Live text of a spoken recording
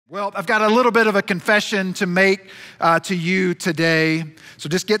Well, I've got a little bit of a confession to make to you today. So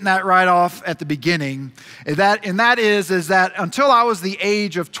just getting that right off at the beginning. And that is that until I was the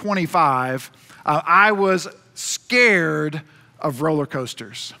age of 25, I was scared of roller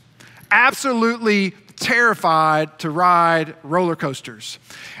coasters. Absolutely terrified to ride roller coasters.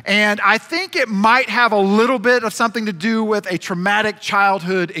 And I think it might have a little bit of something to do with a traumatic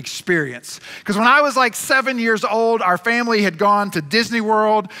childhood experience. Because when I was like 7 years old, our family had gone to Disney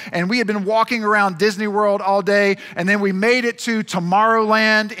World and we had been walking around Disney World all day. And then we made it to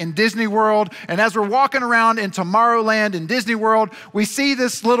Tomorrowland in Disney World. And as we're walking around in Tomorrowland in Disney World, we see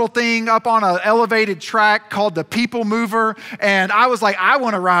this little thing up on an elevated track called the People Mover. And I was like, I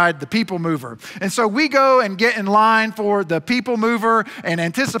want to ride the People Mover. And so we go and get in line for the People Mover, and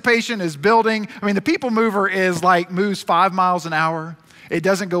anticipation is building. I mean, the People Mover is like moves 5 miles an hour. It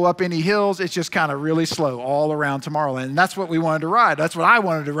doesn't go up any hills. It's just kind of really slow all around Tomorrowland. And that's what we wanted to ride. That's what I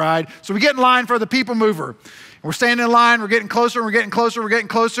wanted to ride. So we get in line for the People Mover. We're standing in line. We're getting closer. We're getting closer. We're getting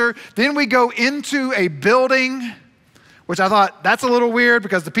closer. Then we go into a building, which I thought, that's a little weird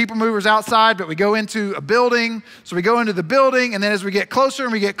because the People Mover's outside, but we go into a building. So we go into the building, and then as we get closer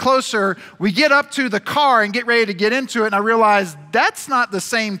and we get closer, we get up to the car and get ready to get into it, and I realized that's not the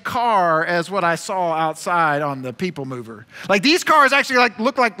same car as what I saw outside on the People Mover. Like, these cars actually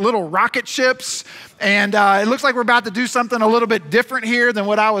look like little rocket ships, and it looks like we're about to do something a little bit different here than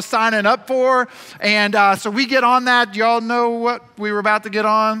what I was signing up for. And so we get on that. Y'all know what we were about to get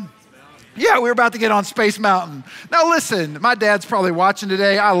on? Yeah, we were about to get on Space Mountain. Now listen, my dad's probably watching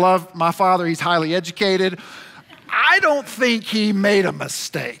today. I love my father. He's highly educated. I don't think he made a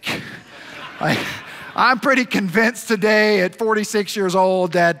mistake. I'm pretty convinced today at 46 years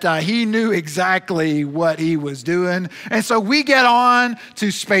old that he knew exactly what he was doing. And so we get on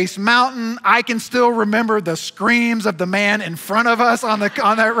to Space Mountain. I can still remember the screams of the man in front of us on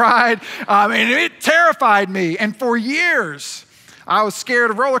that ride. And it terrified me. And for years, I was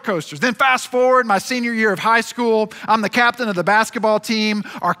scared of roller coasters. Then fast forward, my senior year of high school, I'm the captain of the basketball team.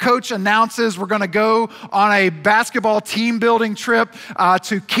 Our coach announces we're going to go on a basketball team building trip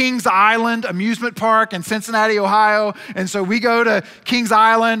to Kings Island amusement park in Cincinnati, Ohio. And so we go to Kings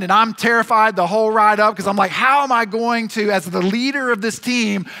Island, and I'm terrified the whole ride up because I'm like, how am I going to, as the leader of this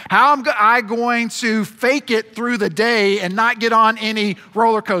team, how am I going to fake it through the day and not get on any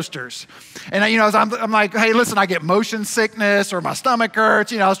roller coasters? And I'm like, hey, listen, I get motion sickness or my stomach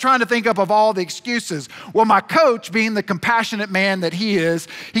hurts. I was trying to think of all the excuses. Well, my coach, being the compassionate man that he is,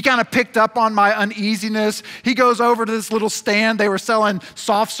 he kind of picked up on my uneasiness. He goes over to this little stand. They were selling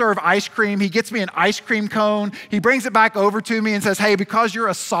soft serve ice cream. He gets me an ice cream cone. He brings it back over to me and says, hey, because you're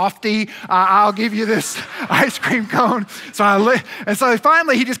a softie, I'll give you this ice cream cone. So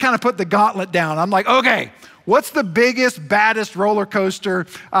finally, he just kind of put the gauntlet down. I'm like, okay, what's the biggest, baddest roller coaster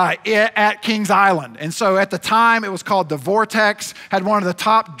at Kings Island? And so at the time, it was called the Vortex, had one of the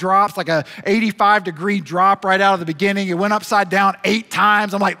top drops, like a 85-degree drop right out of the beginning. It went upside down 8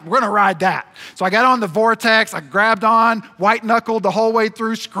 times. I'm like, we're gonna ride that. So I got on the Vortex, I grabbed on, white-knuckled the whole way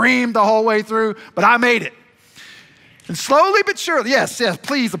through, screamed the whole way through, but I made it. And slowly but surely, yes,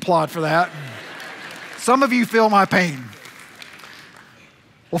 please applaud for that. Some of you feel my pain.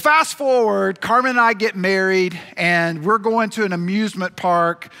 Well, fast forward, Carmen and I get married, and we're going to an amusement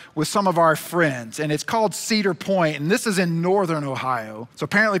park with some of our friends, and it's called Cedar Point, and this is in northern Ohio. So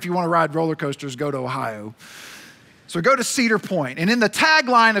apparently, if you want to ride roller coasters, go to Ohio. So we go to Cedar Point, and in the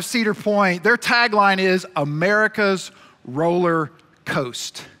tagline of Cedar Point, their tagline is America's Roller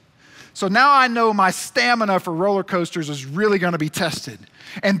Coast. So now I know my stamina for roller coasters is really going to be tested.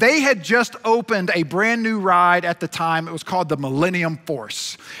 And they had just opened a brand new ride at the time. It was called the Millennium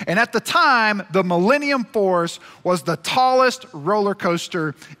Force. And at the time, the Millennium Force was the tallest roller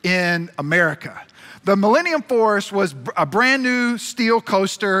coaster in America. The Millennium Force was a brand new steel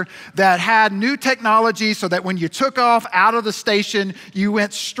coaster that had new technology so that when you took off out of the station, you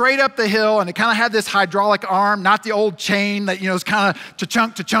went straight up the hill, and it kind of had this hydraulic arm, not the old chain that, is kind of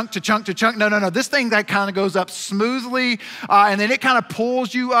cha-chunk, cha-chunk, cha-chunk, cha-chunk. No. This thing that kind of goes up smoothly, and then it kind of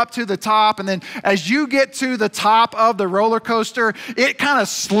pulls you up to the top. And then as you get to the top of the roller coaster, it kind of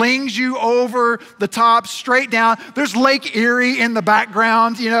slings you over the top, straight down. There's Lake Erie in the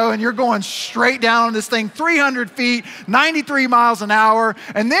background, and you're going straight down this thing, 300 feet, 93 miles an hour,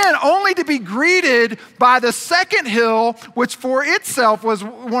 and then only to be greeted by the second hill, which for itself was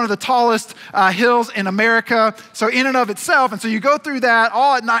one of the tallest hills in America, so in and of itself. And so you go through that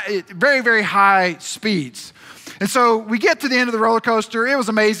all at night, very, very high speeds. And so we get to the end of the roller coaster. It was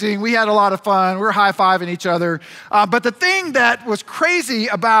amazing. We had a lot of fun. We were high-fiving each other. But the thing that was crazy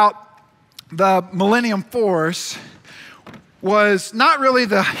about the Millennium Force was not really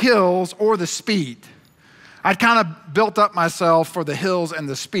the hills or the speed. I'd kind of built up myself for the hills and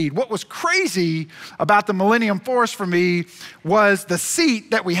the speed. What was crazy about the Millennium Force for me was the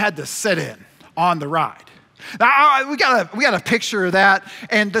seat that we had to sit in on the ride. Now, we got a picture of that,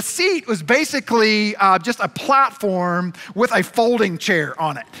 and the seat was basically just a platform with a folding chair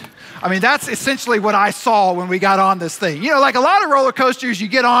on it. I mean, that's essentially what I saw when we got on this thing. You know, like a lot of roller coasters, you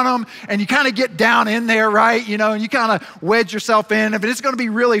get on them and you kind of get down in there, right? You know, and you kind of wedge yourself in. If it's going to be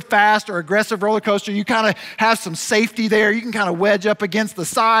really fast or aggressive roller coaster, you kind of have some safety there. You can kind of wedge up against the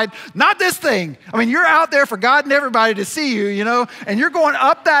side. Not this thing. I mean, you're out there for God and everybody to see you, you know, and you're going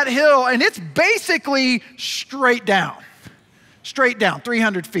up that hill and it's basically straight down,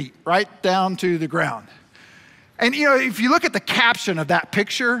 300 feet, right down to the ground. And you know, if you look at the caption of that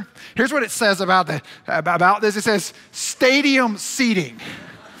picture, here's what it says about this. It says, stadium seating.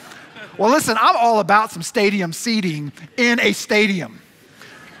 Well, listen, I'm all about some stadium seating in a stadium,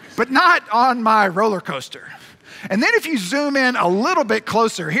 but not on my roller coaster. And then if you zoom in a little bit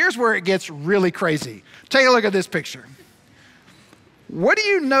closer, here's where it gets really crazy. Take a look at this picture. What do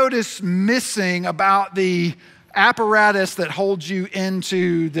you notice missing about the apparatus that holds you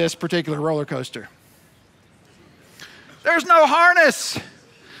into this particular roller coaster? There's no harness.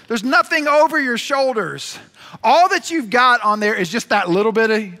 There's nothing over your shoulders. All that you've got on there is just that little bit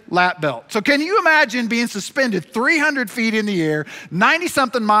of lap belt. So can you imagine being suspended 300 feet in the air,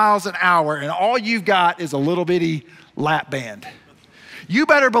 90-something miles an hour, and all you've got is a little bitty lap band? You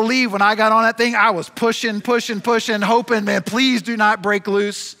better believe when I got on that thing, I was pushing, hoping, man, please do not break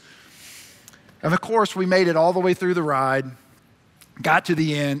loose. And of course, we made it all the way through the ride, got to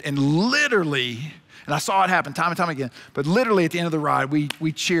the end, and literally, and I saw it happen time and time again, but literally at the end of the ride,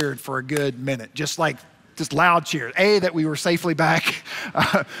 we cheered for a good minute, just loud cheers. A, that we were safely back,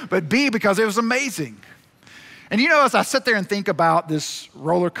 but B, because it was amazing. And you know, as I sit there and think about this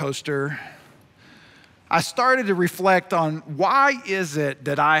roller coaster, I started to reflect on why is it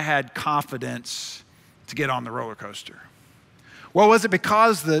that I had confidence to get on the roller coaster? Well, was it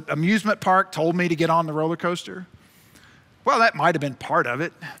because the amusement park told me to get on the roller coaster? Well, that might have been part of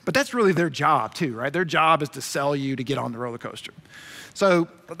it, but that's really their job too, right? Their job is to sell you to get on the roller coaster. So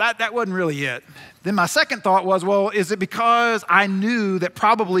that wasn't really it. Then my second thought was, well, is it because I knew that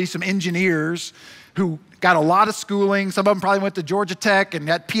probably some engineers who got a lot of schooling, some of them probably went to Georgia Tech and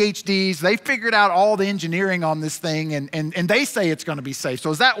got PhDs, they figured out all the engineering on this thing and they say it's gonna be safe. So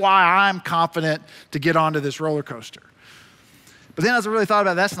is that why I'm confident to get onto this roller coaster? But then as I really thought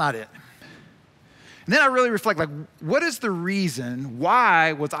about it, that's not it. And then I really reflect, like, what is the reason,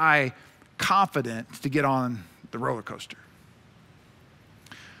 why was I confident to get on the roller coaster?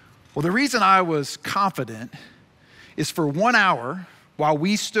 Well, the reason I was confident is for 1 hour while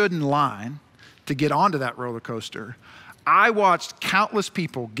we stood in line to get onto that roller coaster, I watched countless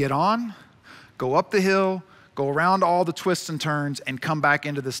people get on, go up the hill, go around all the twists and turns, and come back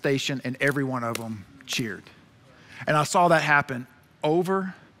into the station, and every one of them cheered. And I saw that happen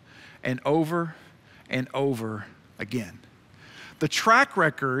over and over and over again. The track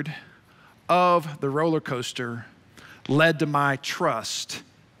record of the roller coaster led to my trust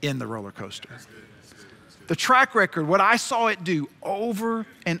in the roller coaster. The track record, what I saw it do over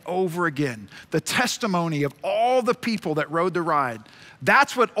and over again, the testimony of all the people that rode the ride,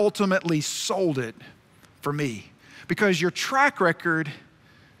 that's what ultimately sold it for me. Because your track record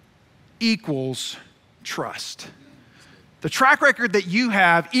equals trust. The track record that you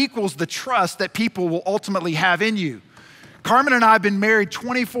have equals the trust that people will ultimately have in you. Carmen and I have been married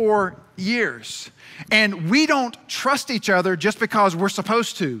 24 years, and we don't trust each other just because we're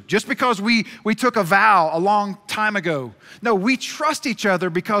supposed to, just because we took a vow a long time ago. No, we trust each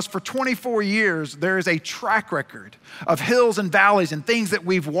other because for 24 years, there is a track record of hills and valleys and things that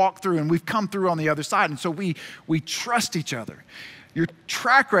we've walked through and we've come through on the other side. And so we trust each other. Your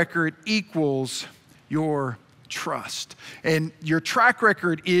track record equals your trust. And your track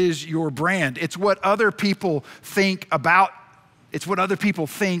record is your brand. It's what other people think about. It's what other people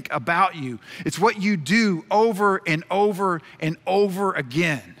think about you. It's what you do over and over and over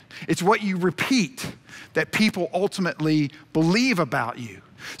again. It's what you repeat that people ultimately believe about you.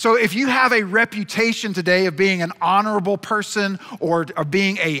 So if you have a reputation today of being an honorable person or of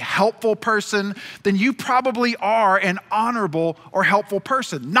being a helpful person, then you probably are an honorable or helpful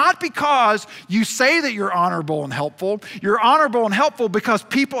person. Not because you say that you're honorable and helpful. You're honorable and helpful because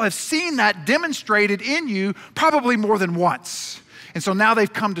people have seen that demonstrated in you probably more than once. And so now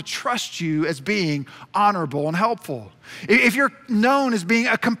they've come to trust you as being honorable and helpful. If you're known as being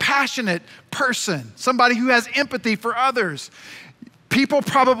a compassionate person, somebody who has empathy for others, People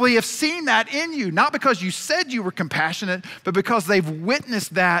probably have seen that in you, not because you said you were compassionate, but because they've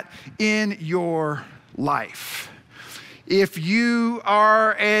witnessed that in your life. If you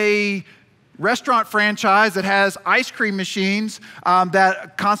are a restaurant franchise that has ice cream machines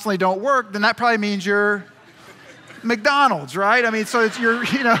that constantly don't work, then that probably means you're McDonald's, right? I mean, so it's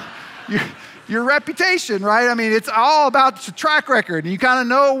your reputation, right? I mean, it's all about the track record, and you kind of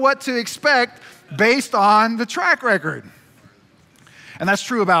know what to expect based on the track record. And that's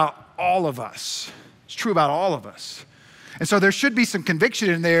true about all of us. It's true about all of us. And so there should be some conviction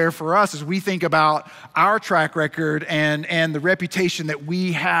in there for us as we think about our track record and the reputation that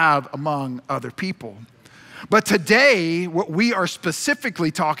we have among other people. But today, what we are specifically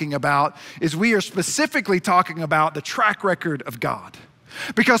talking about is we are specifically talking about the track record of God.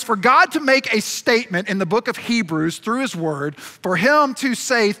 Because for God to make a statement in the book of Hebrews through his word, for him to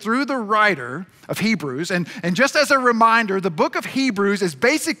say through the writer of Hebrews, and just as a reminder, the book of Hebrews is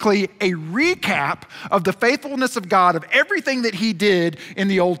basically a recap of the faithfulness of God, of everything that he did in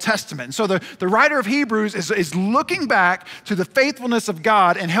the Old Testament. So the writer of Hebrews is looking back to the faithfulness of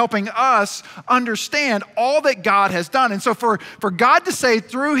God and helping us understand all that God has done. And so for God to say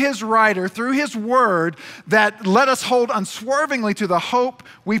through his writer, through his word, that let us hold unswervingly to the hope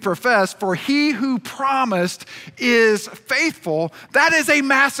we profess, for he who promised is faithful, that is a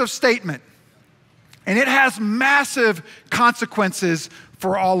massive statement. And it has massive consequences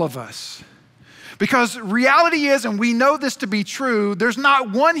for all of us. Because reality is, and we know this to be true, there's not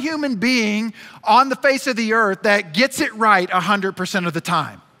one human being on the face of the earth that gets it right 100% of the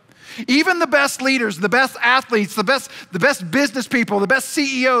time. Even the best leaders, the best athletes, the best business people, the best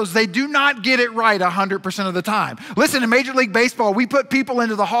CEOs, they do not get it right 100% of the time. Listen, in Major League Baseball, we put people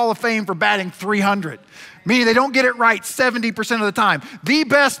into the Hall of Fame for batting 300. Meaning they don't get it right 70% of the time. The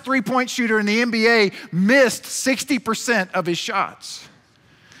best three-point shooter in the NBA missed 60% of his shots.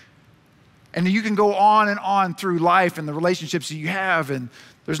 And you can go on and on through life and the relationships that you have, and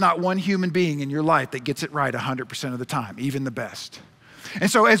there's not one human being in your life that gets it right 100% of the time, even the best. And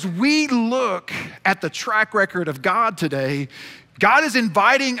so as we look at the track record of God today, God is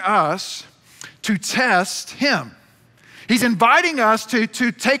inviting us to test him. He's inviting us to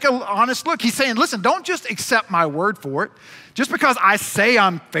take an honest look. He's saying, listen, don't just accept my word for it. Just because I say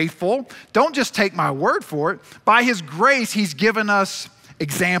I'm faithful, don't just take my word for it. By his grace, he's given us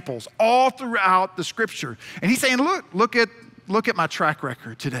examples all throughout the scripture. And he's saying, look at my track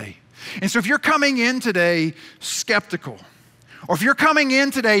record today. And so if you're coming in today skeptical, or if you're coming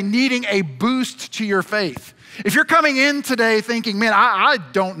in today needing a boost to your faith, if you're coming in today thinking, man, I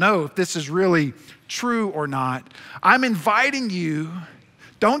don't know if this is really true or not, I'm inviting you,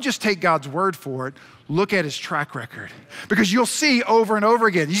 don't just take God's word for it, look at his track record. Because you'll see over and over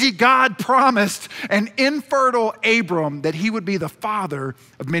again, you see, God promised an infertile Abram that he would be the father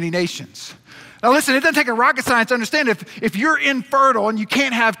of many nations. Now listen, it doesn't take a rocket science to understand if you're infertile and you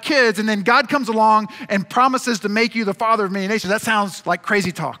can't have kids, and then God comes along and promises to make you the father of many nations, that sounds like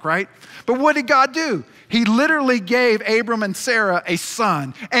crazy talk, right? But what did God do? He literally gave Abram and Sarah a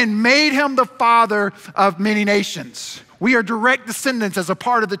son and made him the father of many nations. We are direct descendants as a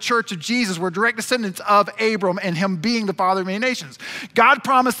part of the church of Jesus. We're direct descendants of Abram and him being the father of many nations. God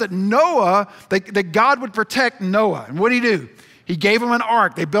promised that that God would protect Noah. And what did he do? He gave him an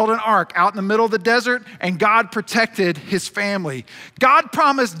ark. They built an ark out in the middle of the desert, and God protected his family. God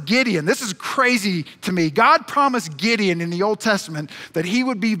promised Gideon, this is crazy to me, God promised Gideon in the Old Testament that he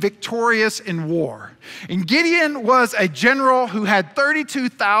would be victorious in war. And Gideon was a general who had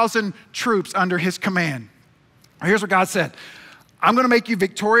 32,000 troops under his command. Here's what God said: I'm going to make you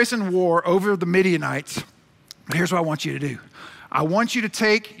victorious in war over the Midianites, but here's what I want you to do. I want you to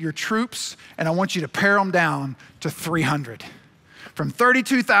take your troops and I want you to pare them down to 300. From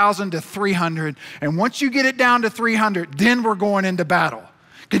 32,000 to 300. And once you get it down to 300, then we're going into battle.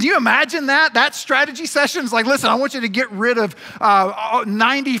 Could you imagine that? That strategy session is like, listen, I want you to get rid of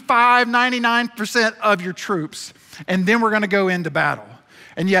 95, 99% of your troops, and then we're going to go into battle.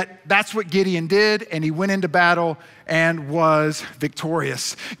 And yet that's what Gideon did, and he went into battle and was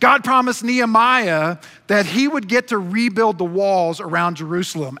victorious. God promised Nehemiah that he would get to rebuild the walls around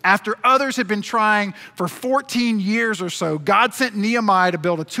Jerusalem. After others had been trying for 14 years or so, God sent Nehemiah to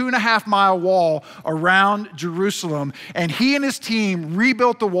build a 2.5-mile wall around Jerusalem, and he and his team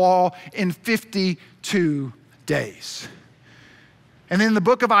rebuilt the wall in 52 days. And in the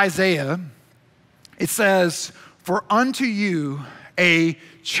book of Isaiah, it says, "For unto you a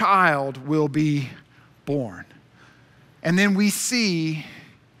child will be born." And then we see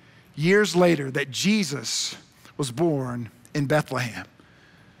years later that Jesus was born in Bethlehem.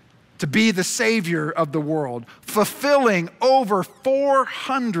 to be the Savior of the world, fulfilling over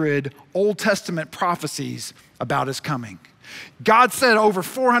 400 Old Testament prophecies about his coming. God said over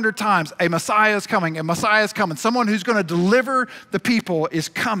 400 times, a Messiah is coming, a Messiah is coming. Someone who's going to deliver the people is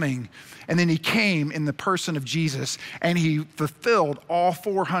coming. And then he came in the person of Jesus, and he fulfilled all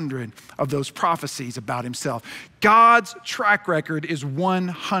 400 of those prophecies about himself. God's track record is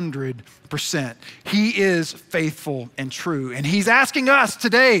 100%. He is faithful and true. And he's asking us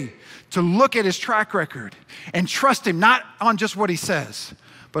today to look at his track record and trust him, not on just what he says,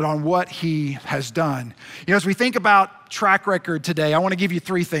 but on what he has done. You know, as we think about track record today, I want to give you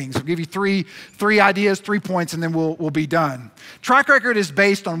three things. I'll give you three ideas, 3 points, and then we'll be done. Track record is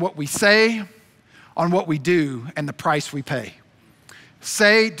based on what we say, on what we do, and the price we pay.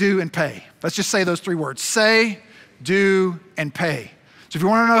 Say, do, and pay. Let's just say those 3 words. Say, do, and pay. So if you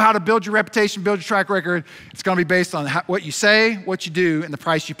want to know how to build your reputation, build your track record, it's going to be based on what you say, what you do, and the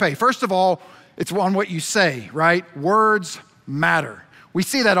price you pay. First of all, it's on what you say, right? Words matter. We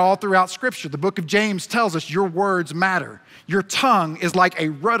see that all throughout Scripture. The book of James tells us your words matter. Your tongue is like a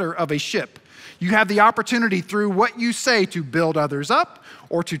rudder of a ship. You have the opportunity through what you say to build others up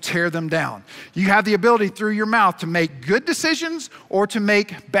or to tear them down. You have the ability through your mouth to make good decisions or to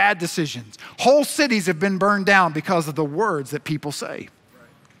make bad decisions. Whole cities have been burned down because of the words that people say.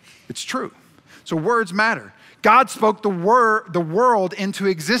 It's true. So words matter. God spoke the world into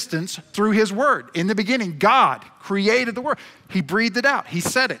existence through his word. In the beginning, God created the world. He breathed it out. He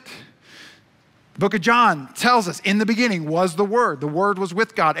said it. The book of John tells us, in the beginning was the Word. The Word was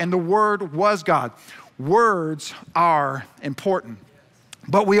with God, and the Word was God. Words are important.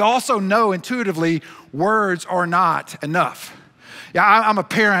 But we also know intuitively words are not enough. Yeah, I'm a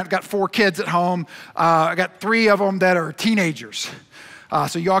parent. I've got 4 kids at home. I got 3 of them that are teenagers.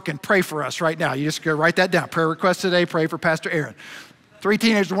 So y'all can pray for us right now. You just go write that down. Prayer request today, pray for Pastor Aaron. 3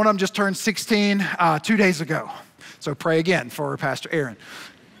 teenagers, one of them just turned 16 2 days ago. So pray again for Pastor Aaron.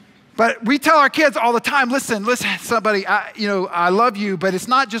 But we tell our kids all the time, listen, somebody, I love you, but it's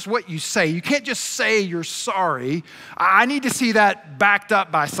not just what you say. You can't just say you're sorry. I need to see that backed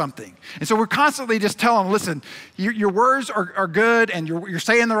up by something. And so we're constantly just telling them, listen, your words are good and you're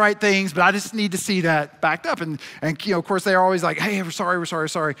saying the right things, but I just need to see that backed up. And of course, they're always like, hey, we're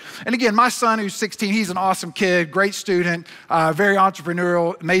sorry. And again, my son who's 16, he's an awesome kid, great student, very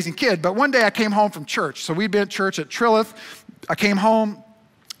entrepreneurial, amazing kid. But one day I came home from church. So we'd been at church at Trilith. I came home.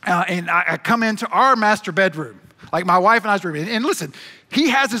 And I come into our master bedroom, like my wife and I's room. And listen, he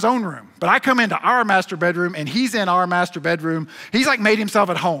has his own room, but I come into our master bedroom and he's in our master bedroom. He's like made himself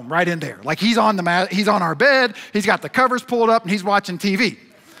at home right in there. Like he's on our bed, he's got the covers pulled up and he's watching TV.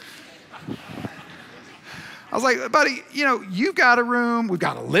 I was like, buddy, you've got a room, we've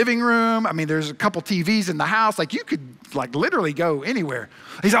got a living room. I mean, there's a couple TVs in the house. Like you could like literally go anywhere.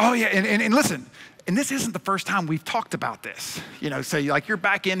 He's like, oh yeah, and listen, and this isn't the first time we've talked about this, so like you're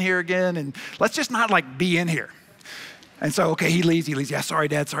back in here again and let's just not like be in here. And so, okay, he leaves. Yeah, sorry,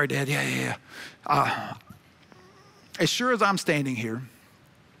 Dad. Yeah. As sure as I'm standing here,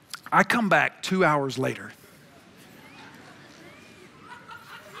 I come back 2 hours later.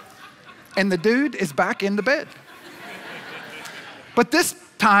 And the dude is back in the bed. But this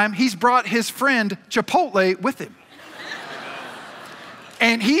time he's brought his friend Chipotle with him.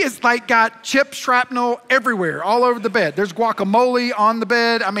 And he is like got chip shrapnel everywhere, all over the bed. There's guacamole on the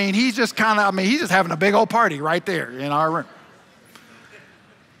bed. I mean, he's just having a big old party right there in our room.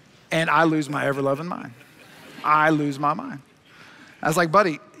 And I lose my ever-loving mind. I lose my mind. I was like,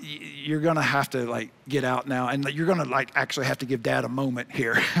 buddy, you're gonna have to like get out now. And you're gonna like actually have to give Dad a moment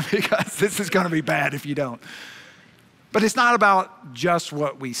here because this is gonna be bad if you don't. But it's not about just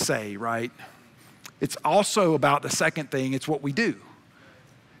what we say, right? It's also about the second thing, it's what we do.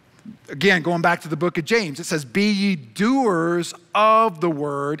 Again, going back to the book of James, it says, be ye doers of the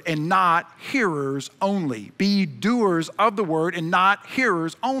word and not hearers only. Be ye doers of the word and not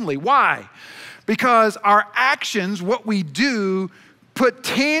hearers only. Why? Because our actions, what we do, put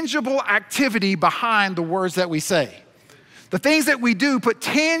tangible activity behind the words that we say. The things that we do put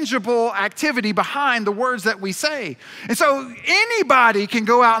tangible activity behind the words that we say. And so anybody can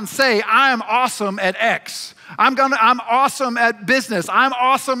go out and say, I am awesome at X. I'm awesome at business. I'm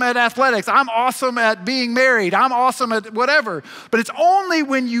awesome at athletics. I'm awesome at being married. I'm awesome at whatever. But it's only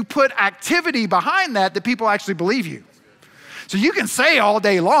when you put activity behind that people actually believe you. So you can say all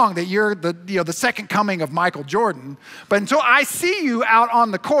day long that you're the second coming of Michael Jordan, but until I see you out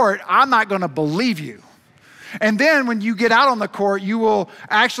on the court, I'm not going to believe you. And then when you get out on the court, you will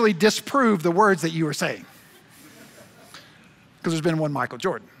actually disprove the words that you were saying. Because there's been one Michael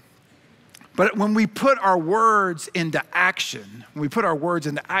Jordan. But when we put our words into action,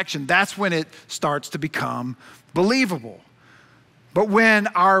 that's when it starts to become believable. But when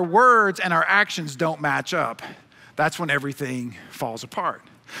our words and our actions don't match up, that's when everything falls apart.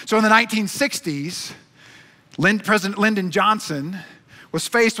 So in the 1960s, President Lyndon Johnson was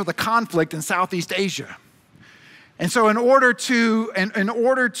faced with a conflict in Southeast Asia. And so in order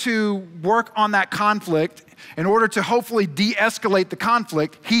to work on that conflict, in order to hopefully de-escalate the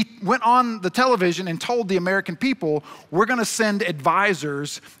conflict, he went on the television and told the American people, we're gonna send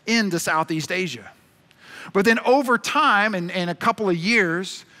advisors into Southeast Asia. But then over time, in a couple of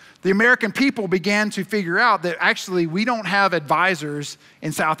years, the American people began to figure out that actually we don't have advisors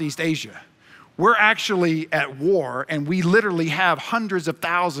in Southeast Asia. We're actually at war, and we literally have hundreds of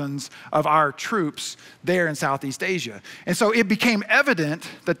thousands of our troops there in Southeast Asia. And so it became evident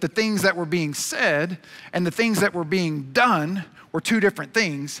that the things that were being said and the things that were being done were two different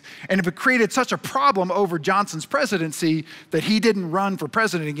things. And it created such a problem over Johnson's presidency that he didn't run for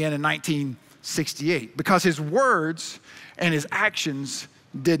president again in 1968 because his words and his actions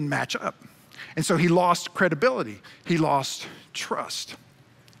didn't match up. And so he lost credibility. He lost trust.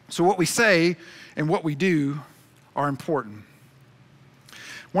 So what we say and what we do are important.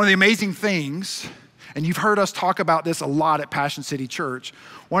 One of the amazing things, and you've heard us talk about this a lot at Passion City Church,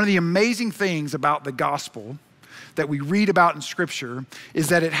 one of the amazing things about the gospel that we read about in Scripture is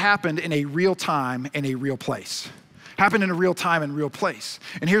that it happened in a real time and a real place. Happened in a real time and real place.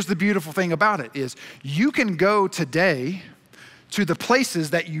 And here's the beautiful thing about it is you can go today to the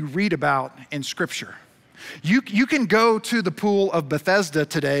places that you read about in Scripture. You can go to the pool of Bethesda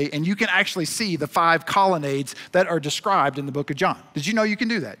today and you can actually see the 5 colonnades that are described in the book of John. Did you know you can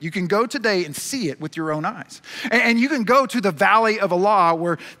do that? You can go today and see it with your own eyes. And you can go to the Valley of Elah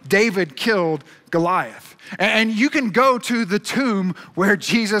where David killed Goliath. And you can go to the tomb where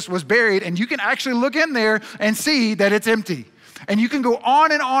Jesus was buried and you can actually look in there and see that it's empty. And you can go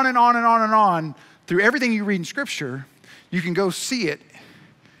on and on and on and on and on through everything you read in Scripture. You can go see it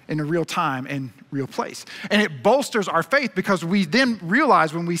in a real time and real place. And it bolsters our faith because we then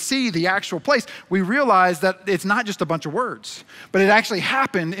realize when we see the actual place, we realize that it's not just a bunch of words, but it actually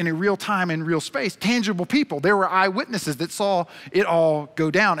happened in a real time and real space. Tangible people. There were eyewitnesses that saw it all go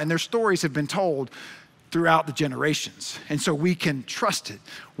down, and their stories have been told throughout the generations. And so we can trust it.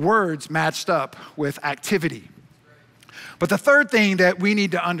 Words matched up with activity. But the third thing that we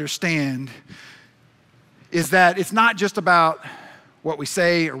need to understand is that it's not just about what we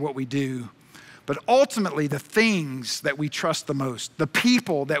say or what we do, but ultimately the things that we trust the most, the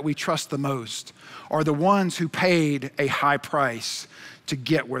people that we trust the most are the ones who paid a high price to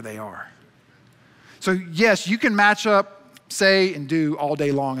get where they are. So yes, you can match up, say, and do all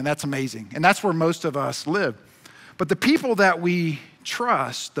day long, and that's amazing. And that's where most of us live. But the people that we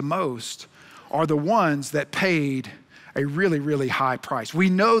trust the most are the ones that paid a really, really high price. We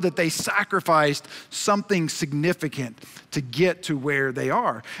know that they sacrificed something significant to get to where they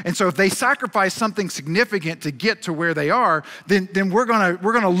are. And so if they sacrifice something significant to get to where they are, then we're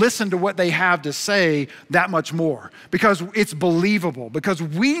gonna listen to what they have to say that much more because it's believable, because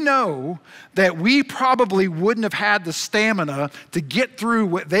we know that we probably wouldn't have had the stamina to get through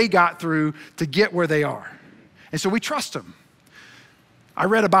what they got through to get where they are. And so we trust them. I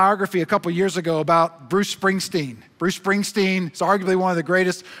read a biography a couple years ago about Bruce Springsteen. Bruce Springsteen is arguably one of the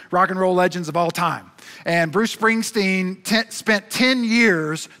greatest rock and roll legends of all time. And Bruce Springsteen spent 10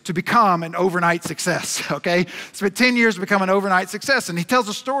 years to become an overnight success, okay? Spent 10 years to become an overnight success. And he tells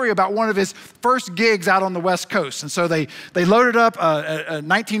a story about one of his first gigs out on the West Coast. And so they loaded up a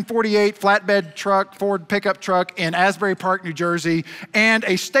 1948 flatbed truck, Ford pickup truck in Asbury Park, New Jersey, and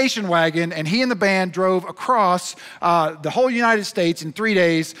a station wagon. And he and the band drove across the whole United States in 3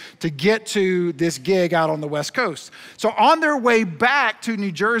 days to get to this gig out on the West Coast. So on their way back to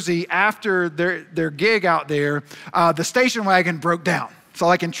New Jersey after their gig out there, the station wagon broke down. So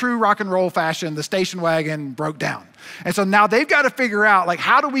like in true rock and roll fashion, the station wagon broke down. And so now they've got to figure out, like,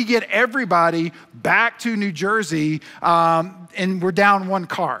 how do we get everybody back to New Jersey, and we're down one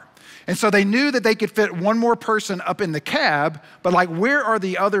car. And so they knew that they could fit one more person up in the cab, but like, where are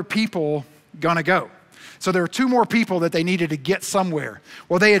the other people gonna go? So there were 2 more people that they needed to get somewhere.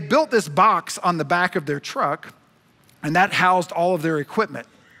 Well, they had built this box on the back of their truck, and that housed all of their equipment.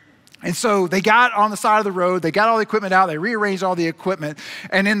 And so they got on the side of the road, they got all the equipment out, they rearranged all the equipment,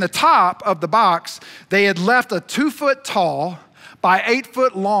 and in the top of the box, they had left a 2-foot tall by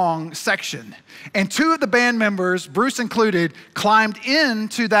 8-foot long section. And 2 of the band members, Bruce included, climbed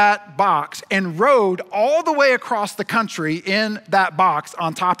into that box and rode all the way across the country in that box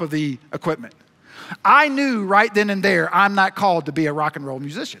on top of the equipment. I knew right then and there, I'm not called to be a rock and roll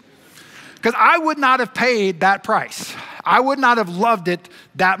musician. Because I would not have paid that price. I would not have loved it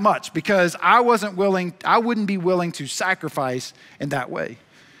that much because I wouldn't be willing to sacrifice in that way.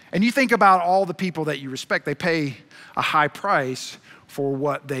 And you think about all the people that you respect, they pay a high price for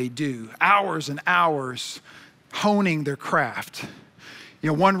what they do. Hours and hours honing their craft. You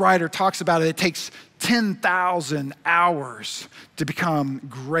know, one writer talks about it takes 10,000 hours to become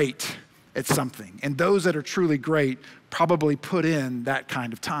great at something. And those that are truly great probably put in that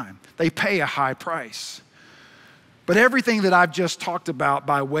kind of time. They pay a high price. But everything that I've just talked about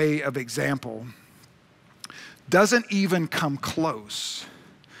by way of example doesn't even come close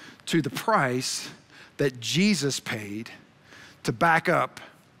to the price that Jesus paid to back up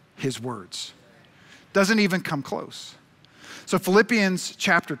his words. Doesn't even come close. So Philippians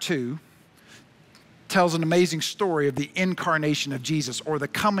chapter 2 tells an amazing story of the incarnation of Jesus, or the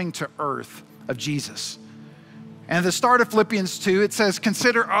coming to earth of Jesus. And at the start of Philippians 2, it says,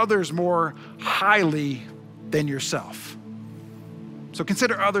 consider others more highly than yourself. So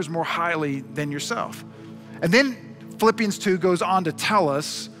consider others more highly than yourself. And then Philippians 2 goes on to tell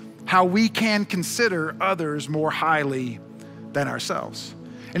us how we can consider others more highly than ourselves.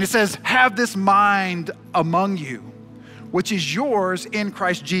 And it says, have this mind among you, which is yours in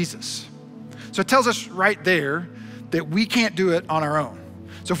Christ Jesus. So it tells us right there that we can't do it on our own.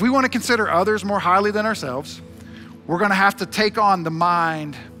 So if we want to consider others more highly than ourselves, we're going to have to take on the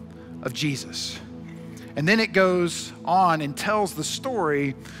mind of Jesus. And then it goes on and tells the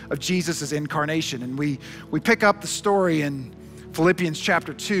story of Jesus' incarnation. And we pick up the story in Philippians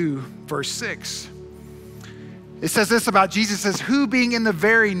chapter 2, verse 6. It says this about Jesus, it says, who being in the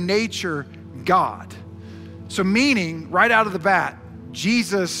very nature God. So meaning, right out of the bat,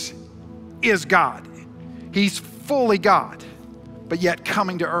 Jesus is God. He's fully God, but yet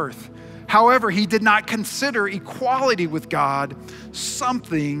coming to earth. However, he did not consider equality with God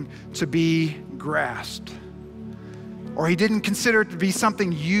something to be grasped, or he didn't consider it to be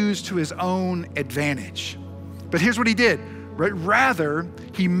something used to his own advantage. But here's what he did. Rather,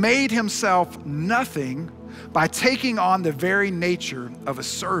 he made himself nothing by taking on the very nature of a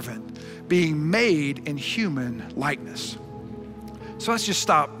servant, being made in human likeness. So let's just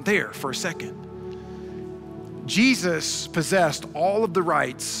stop there for a second. Jesus possessed all of the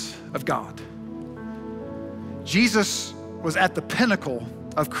rights of God. Jesus was at the pinnacle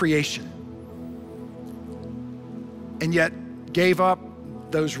of creation, and yet gave up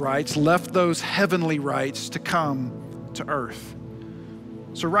those rights, left those heavenly rights to come to earth.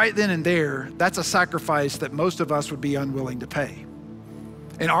 So right then and there, that's a sacrifice that most of us would be unwilling to pay.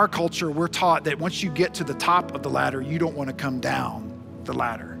 In our culture, we're taught that once you get to the top of the ladder, you don't want to come down the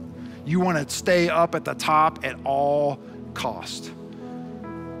ladder. You want to stay up at the top at all cost.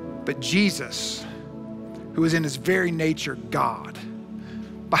 But Jesus, who is in his very nature God,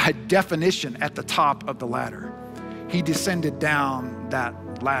 by definition at the top of the ladder, he descended down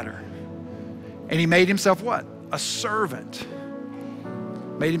that ladder. And he made himself what? A servant.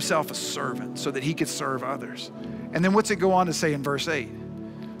 Made himself a servant so that he could serve others. And then what's it go on to say in verse 8?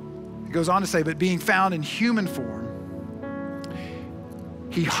 It goes on to say, but being found in human form,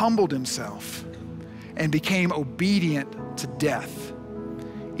 he humbled himself and became obedient to death,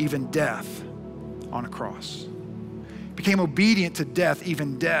 even death on a cross. Became obedient to death,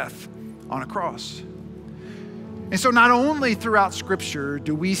 even death on a cross. And so not only throughout Scripture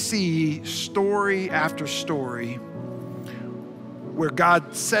do we see story after story where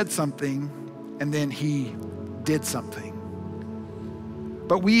God said something and then he did something,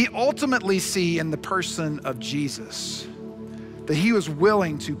 but we ultimately see in the person of Jesus that he was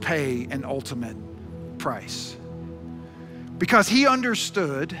willing to pay an ultimate price, because he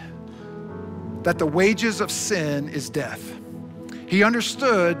understood that the wages of sin is death. He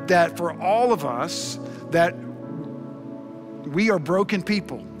understood that for all of us, that we are broken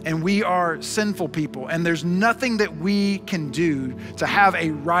people and we are sinful people, and there's nothing that we can do to have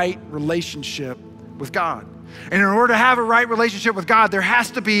a right relationship with God. And in order to have a right relationship with God, there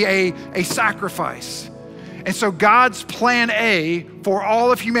has to be a sacrifice. And so God's plan A for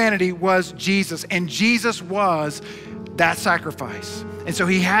all of humanity was Jesus, and Jesus was that sacrifice. And so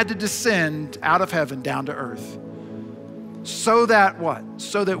he had to descend out of heaven down to earth. So that what?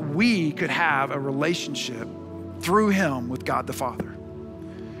 So that we could have a relationship through him with God the Father.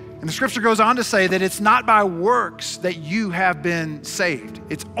 And the scripture goes on to say that it's not by works that you have been saved.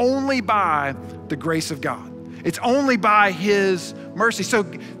 It's only by the grace of God. It's only by his mercy. So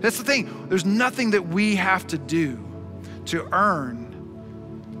that's the thing. There's nothing that we have to do to earn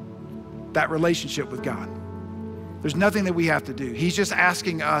that relationship with God. There's nothing that we have to do. He's just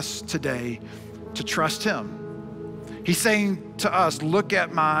asking us today to trust him. He's saying to us, look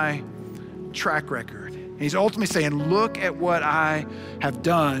at my track record. And he's ultimately saying, look at what I have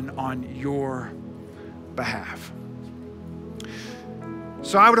done on your behalf.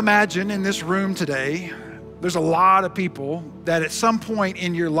 So I would imagine in this room today, there's a lot of people that at some point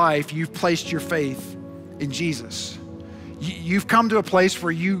in your life, you've placed your faith in Jesus. You've come to a place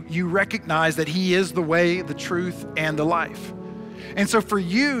where you recognize that he is the way, the truth, and the life. And so for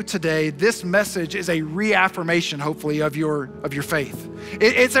you today, this message is a reaffirmation, hopefully, of your faith.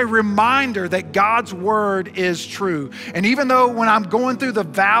 It's a reminder that God's word is true. And even though when I'm going through the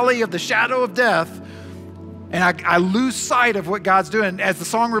valley of the shadow of death, and I lose sight of what God's doing, as the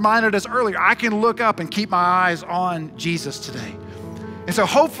song reminded us earlier, I can look up and keep my eyes on Jesus today. And so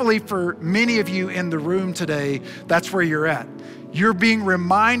hopefully for many of you in the room today, that's where you're at. You're being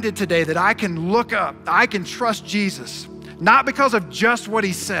reminded today that I can look up, I can trust Jesus, not because of just what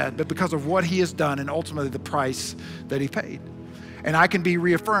he said, but because of what he has done and ultimately the price that he paid. And I can be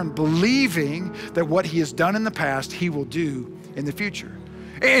reaffirmed, believing that what he has done in the past, he will do in the future.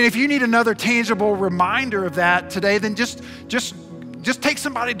 And if you need another tangible reminder of that today, then just take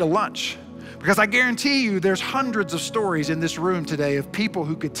somebody to lunch. Because I guarantee you there's hundreds of stories in this room today of people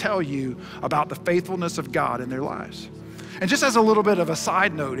who could tell you about the faithfulness of God in their lives. And just as a little bit of a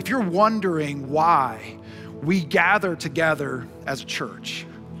side note, if you're wondering why we gather together as a church,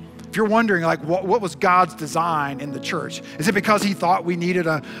 if you're wondering like what was God's design in the church, is it because he thought we needed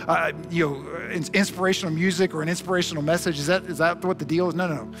inspirational music or an inspirational message? Is that what the deal is?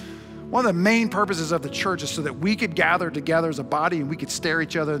 No. One of the main purposes of the church is so that we could gather together as a body and we could stare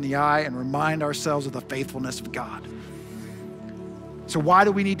each other in the eye and remind ourselves of the faithfulness of God. So why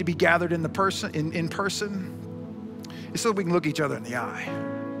do we need to be gathered in person? It's so that we can look each other in the eye.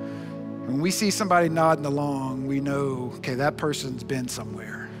 When we see somebody nodding along, we know, okay, that person's been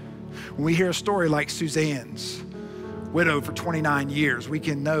somewhere. When we hear a story like Suzanne's, widowed for 29 years, we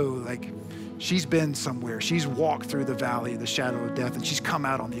can know like she's been somewhere. She's walked through the valley of the shadow of death and she's come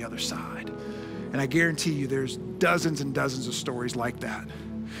out on the other side. And I guarantee you there's dozens and dozens of stories like that.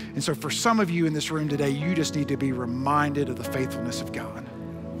 And so for some of you in this room today, you just need to be reminded of the faithfulness of God.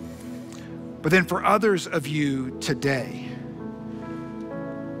 But then for others of you today,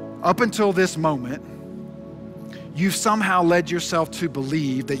 up until this moment, you've somehow led yourself to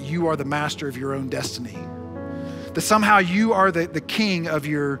believe that you are the master of your own destiny, that somehow you are the king of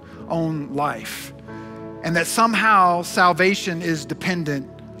your own life, and that somehow salvation is dependent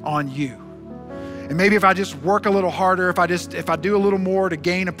on you. And maybe if I just work a little harder, if I do a little more to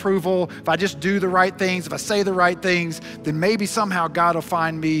gain approval, if I just do the right things, if I say the right things, then maybe somehow God will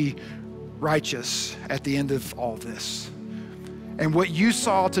find me righteous at the end of all this. And what you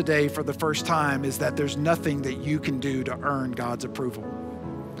saw today for the first time is that there's nothing that you can do to earn God's approval.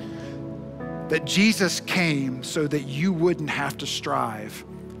 That Jesus came so that you wouldn't have to strive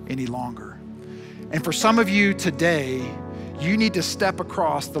any longer. And for some of you today, you need to step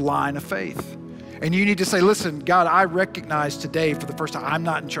across the line of faith. And you need to say, listen, God, I recognize today for the first time, I'm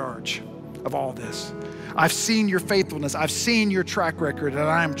not in charge of all this. I've seen your faithfulness. I've seen your track record, and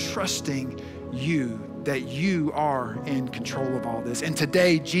I am trusting you that you are in control of all this. And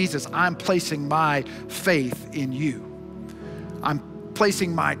today, Jesus, I'm placing my faith in you. I'm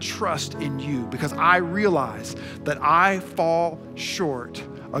placing my trust in you because I realize that I fall short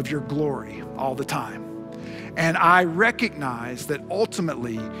of your glory all the time. And I recognize that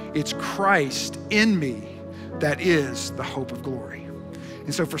ultimately it's Christ in me that is the hope of glory.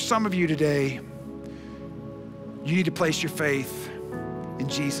 And so for some of you today, you need to place your faith in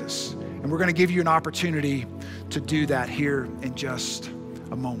Jesus. And we're going to give you an opportunity to do that here in just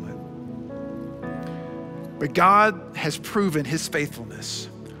a moment. But God has proven his faithfulness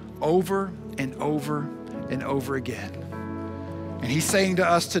over and over and over again. And he's saying to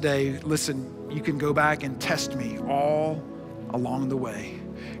us today, listen, you can go back and test me all along the way.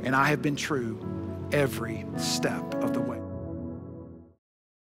 And I have been true every step